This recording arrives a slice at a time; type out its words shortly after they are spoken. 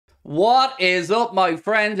What is up, my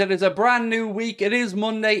friends? It is a brand new week. It is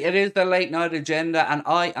Monday. It is the late night agenda, and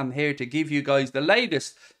I am here to give you guys the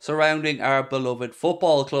latest surrounding our beloved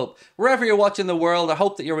football club. Wherever you're watching the world, I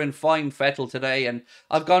hope that you're in fine fettle today. And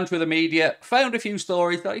I've gone through the media, found a few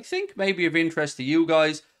stories that I think may be of interest to you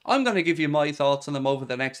guys. I'm going to give you my thoughts on them over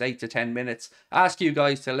the next 8 to 10 minutes. Ask you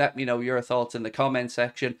guys to let me know your thoughts in the comment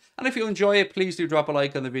section. And if you enjoy it, please do drop a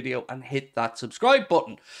like on the video and hit that subscribe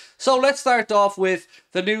button. So let's start off with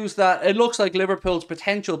the news that it looks like Liverpool's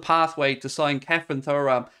potential pathway to sign Khephren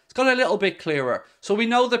Thuram. It's got a little bit clearer. So we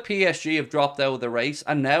know that PSG have dropped out of the race,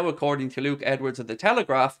 and now, according to Luke Edwards of The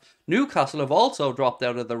Telegraph, Newcastle have also dropped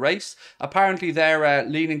out of the race. Apparently they're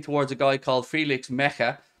leaning towards a guy called Felix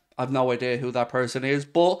Mecha. I've no idea who that person is,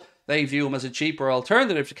 but they view him as a cheaper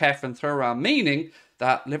alternative to Khephren Thuram, meaning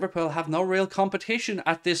that Liverpool have no real competition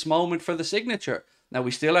at this moment for the signature. Now,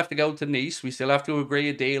 we still have to go to Nice, we still have to agree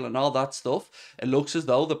a deal and all that stuff. It looks as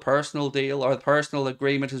though the personal deal or the personal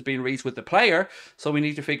agreement has been reached with the player, so we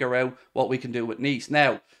need to figure out what we can do with Nice.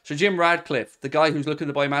 Now, Sir Jim Ratcliffe, the guy who's looking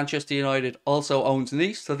to buy Manchester United, also owns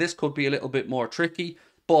Nice, so this could be a little bit more tricky.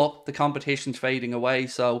 But the competition's fading away,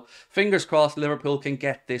 so fingers crossed Liverpool can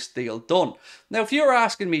get this deal done. Now, if you're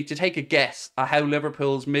asking me to take a guess at how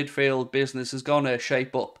Liverpool's midfield business is going to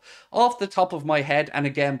shape up, off the top of my head, and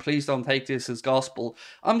again, please don't take this as gospel,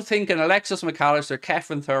 I'm thinking Alexis McAllister,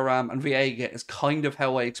 Khephren Thuram and Veiga is kind of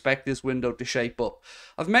how I expect this window to shape up.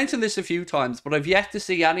 I've mentioned this a few times, but I've yet to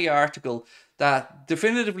see any article that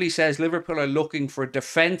definitively says Liverpool are looking for a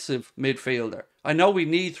defensive midfielder. I know we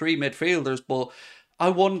need three midfielders, but I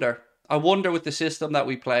wonder with the system that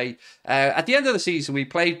we play. At the end of the season, we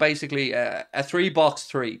played basically a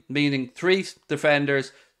 3-box-3, meaning 3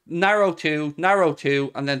 defenders, narrow two,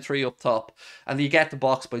 and then 3 up top. And you get the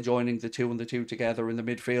box by joining the 2 and the 2 together in the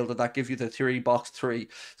midfield, and that gives you the 3-box-3.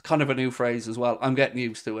 It's kind of a new phrase as well. I'm getting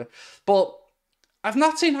used to it. But I've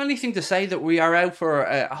not seen anything to say that we are out for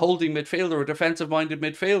a holding midfielder or defensive-minded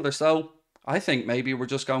midfielder, so I think maybe we're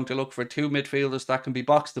just going to look for 2 midfielders that can be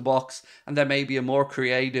box-to-box and then maybe a more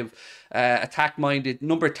creative, attack-minded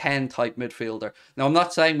number 10 type midfielder. Now, I'm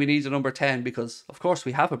not saying we need a number 10 because, of course,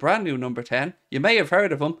 we have a brand new number 10. You may have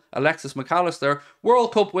heard of him, Alexis McAllister,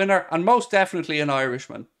 World Cup winner and most definitely an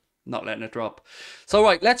Irishman. Not letting it drop. So,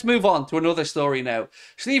 right, let's move on to another story now.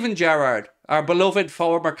 Steven Gerrard, our beloved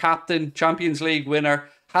former captain, Champions League winner,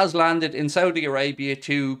 has landed in Saudi Arabia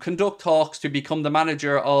to conduct talks to become the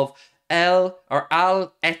manager of Al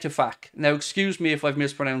Ettifaq. Now, excuse me if I've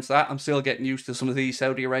mispronounced that. I'm still getting used to some of these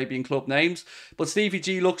Saudi Arabian club names. But Stevie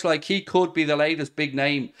G looks like he could be the latest big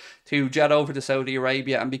name to jet over to Saudi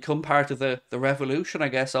Arabia and become part of the revolution, I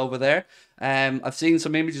guess, over there. I've seen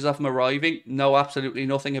some images of him arriving. Know absolutely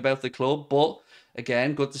nothing about the club, but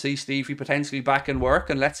again, good to see Stevie potentially back in work,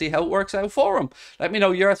 and let's see how it works out for him. Let me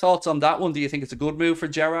know your thoughts on that one. Do you think it's a good move for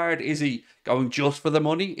Gerrard? Is he going just for the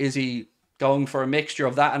money? Is he going for a mixture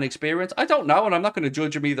of that and experience? I don't know, and I'm not going to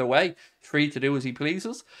judge him either way. Free to do as he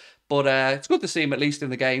pleases. But it's good to see him at least in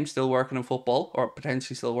the game, still working in football, or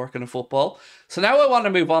potentially still working in football. So now I want to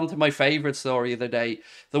move on to my favourite story of the day.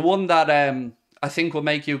 The one that I think will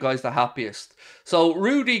make you guys the happiest. So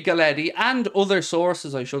Rudy Galletti and other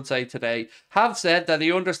sources, I should say today, have said that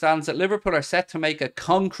he understands that Liverpool are set to make a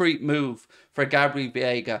concrete move for Gabri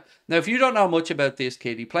Veiga. Now, if you don't know much about this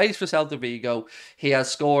kid, he plays for Celta Vigo. He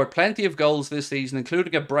has scored plenty of goals this season,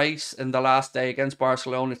 including a brace in the last day against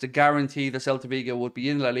Barcelona to guarantee that Celta Vigo would be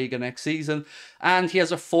in La Liga next season. And he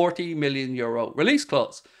has a €40 million release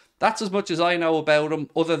clause. That's as much as I know about him,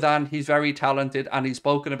 other than he's very talented and he's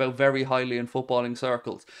spoken about very highly in footballing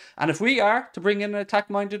circles. And if we are to bring in an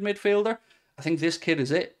attack-minded midfielder, I think this kid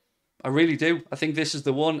is it. I really do. I think this is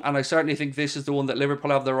the one, and I certainly think this is the one that Liverpool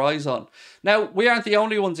have their eyes on. Now, we aren't the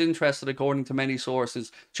only ones interested, according to many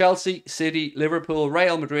sources. Chelsea, City, Liverpool,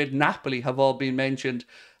 Real Madrid, Napoli have all been mentioned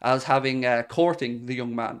as having courting the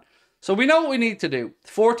young man. So we know what we need to do.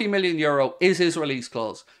 €40 million is his release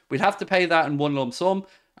clause. We'd have to pay that in one lump sum,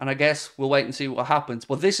 and I guess we'll wait and see what happens.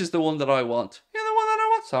 But this is the one that I want. You're the one that I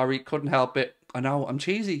want. Sorry, couldn't help it. I know, I'm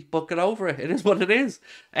cheesy, but get over it. It is what it is.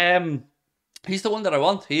 He's the one that I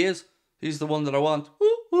want. He is. He's the one that I want.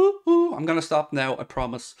 I'm going to stop now, I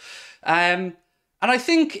promise. And I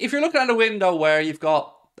think if you're looking at a window where you've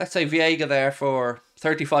got, let's say, Veiga there for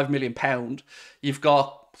 £35 million, you've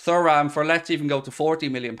got Thuram for, let's even go to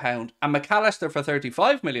 £40 million, and McAllister for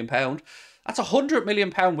 £35 million, That's £100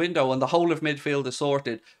 million window and the whole of midfield is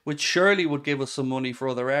sorted, which surely would give us some money for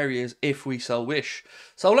other areas if we so wish.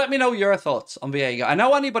 So let me know your thoughts on Veiga. I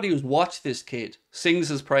know anybody who's watched this kid sings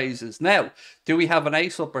his praises. Now, do we have an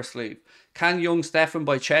ace up our sleeve? Can young Stefan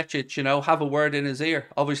Bajcetic, have a word in his ear?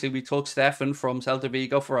 Obviously, we took Stefan from Celta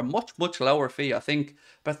Vigo for a much, much lower fee. I think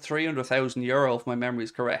about €300,000 if my memory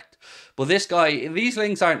is correct. But this guy, these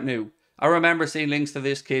links aren't new. I remember seeing links to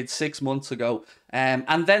this kid 6 months ago,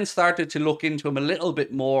 and then started to look into him a little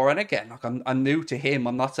bit more. And again, look, I'm new to him.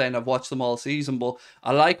 I'm not saying I've watched them all season, but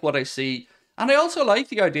I like what I see. And I also like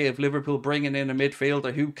the idea of Liverpool bringing in a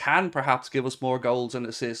midfielder who can perhaps give us more goals and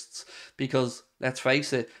assists, because let's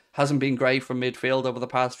face it, hasn't been great from midfield over the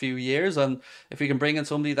past few years. And if we can bring in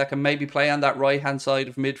somebody that can maybe play on that right-hand side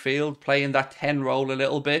of midfield, play in that 10 role a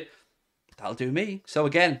little bit, that'll do me. So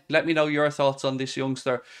again, let me know your thoughts on this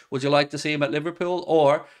youngster. Would you like to see him at Liverpool,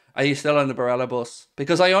 or are you still on the Barella bus?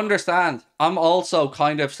 Because I understand, I'm also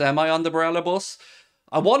kind of semi on the Barella bus.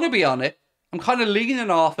 I want to be on it. I'm kind of leaning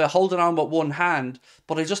off it, holding on with one hand,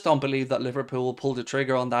 but I just don't believe that Liverpool will pull the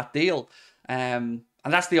trigger on that deal. And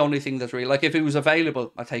that's the only thing that's really, like, if he was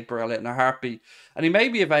available, I'd take Barella in a heartbeat. And he may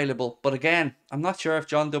be available, but again, I'm not sure if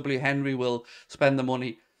John W. Henry will spend the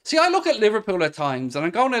money. See, I look at Liverpool at times, and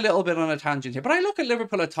I'm going a little bit on a tangent here, but I look at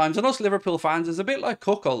Liverpool at times, and us Liverpool fans is a bit like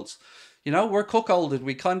cuckolds. We're cuckolded.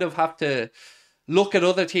 We kind of have to look at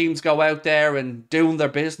other teams go out there and doing their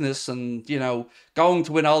business and, going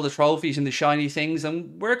to win all the trophies and the shiny things.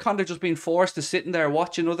 And we're kind of just being forced to sit in there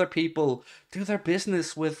watching other people do their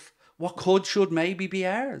business with what should maybe be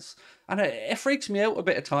ours. And it freaks me out a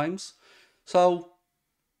bit at times. So,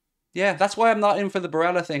 yeah, that's why I'm not in for the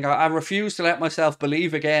Barella thing. I refuse to let myself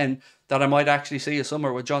believe again that I might actually see a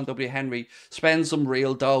summer where John W. Henry spends some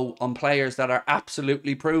real dough on players that are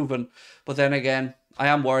absolutely proven. But then again, I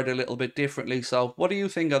am worried a little bit differently. So what do you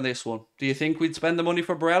think on this one? Do you think we'd spend the money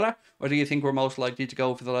for Barella? Or do you think we're most likely to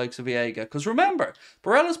go for the likes of Veiga? Because remember,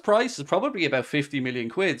 Barella's price is probably about 50 million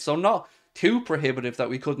quid. So not too prohibitive that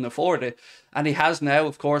we couldn't afford it. And he has now,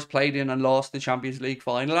 of course, played in and lost the Champions League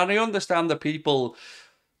final. And I understand that people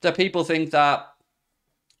think that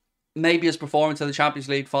maybe his performance in the Champions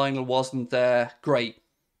League final wasn't great.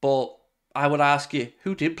 But I would ask you,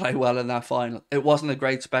 who did play well in that final? It wasn't a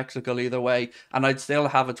great spectacle either way. And I'd still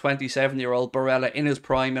have a 27-year-old Barella in his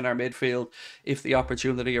prime in our midfield if the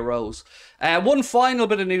opportunity arose. One final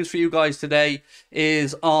bit of news for you guys today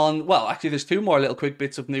is on, well, actually there's two more little quick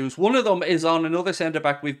bits of news. One of them is on another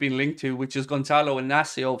centre-back we've been linked to, which is Gonçalo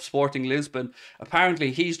Inácio of Sporting Lisbon.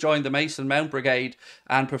 Apparently he's joined the Mason Mount Brigade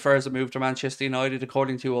and prefers a move to Manchester United,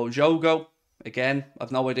 according to Ojogo. Again,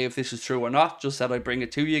 I've no idea if this is true or not, just said I'd bring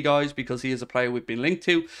it to you guys because he is a player we've been linked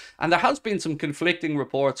to. And there has been some conflicting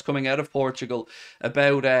reports coming out of Portugal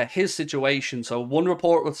about his situation. So one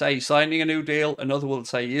report will say he's signing a new deal, another will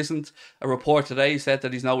say he isn't. A report today said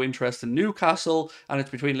that he's no interest in Newcastle and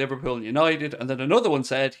it's between Liverpool and United. And then another one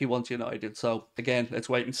said he wants United. So again, let's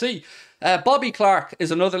wait and see. Bobby Clark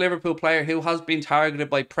is another Liverpool player who has been targeted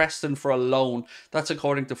by Preston for a loan. That's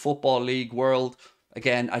according to Football League World.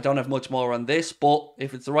 Again, I don't have much more on this, but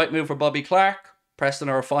if it's the right move for Bobby Clark, Preston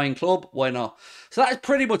are a fine club, why not? So that is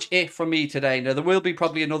pretty much it from me today. Now, there will be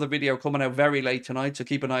probably another video coming out very late tonight, so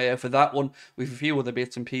keep an eye out for that one. We have a few other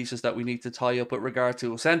bits and pieces that we need to tie up with regard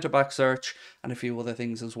to a centre-back search and a few other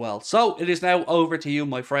things as well. So it is now over to you,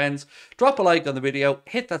 my friends. Drop a like on the video,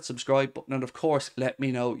 hit that subscribe button, and of course, let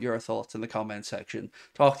me know your thoughts in the comment section.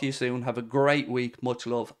 Talk to you soon. Have a great week. Much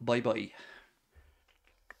love. Bye-bye.